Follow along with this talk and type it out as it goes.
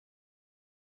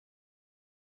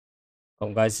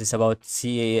Guys, it's about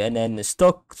CENN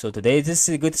stock. So today this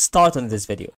is a good start on this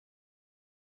video.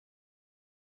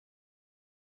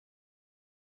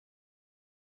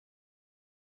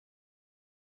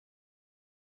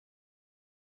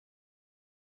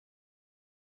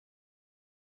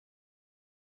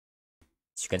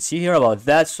 As you can see here about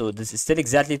that, so this is still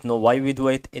exactly to know why we do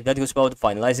it. That goes about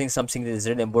finalizing something that is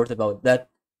really important about that.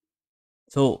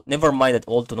 So never mind at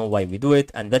all to know why we do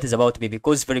it, and that is about to be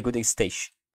because very good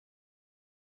stage.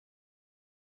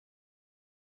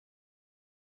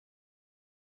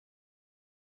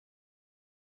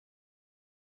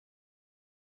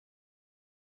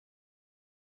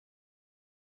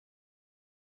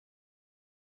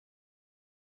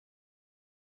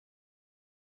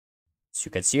 So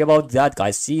you can see about that,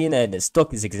 guys. Scene and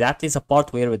stock is exactly the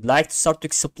part where we'd like to start to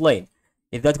explain.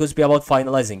 If that goes to be about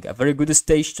finalizing a very good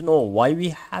stage to know why we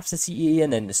have the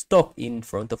CEN and stock in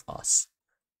front of us.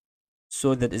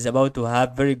 So that is about to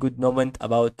have very good moment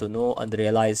about to know and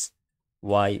realize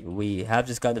why we have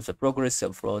this kind of the progress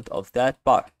in front of that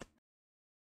part.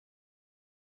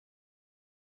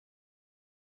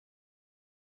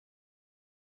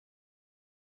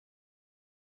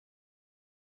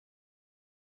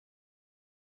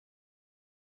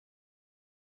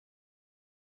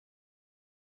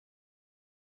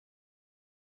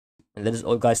 And that is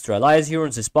all, guys, to realize here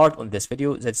on this part on this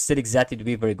video. That's still exactly to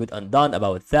be very good and done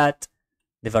about that.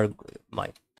 Never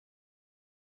mind.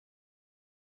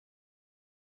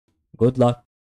 Good luck.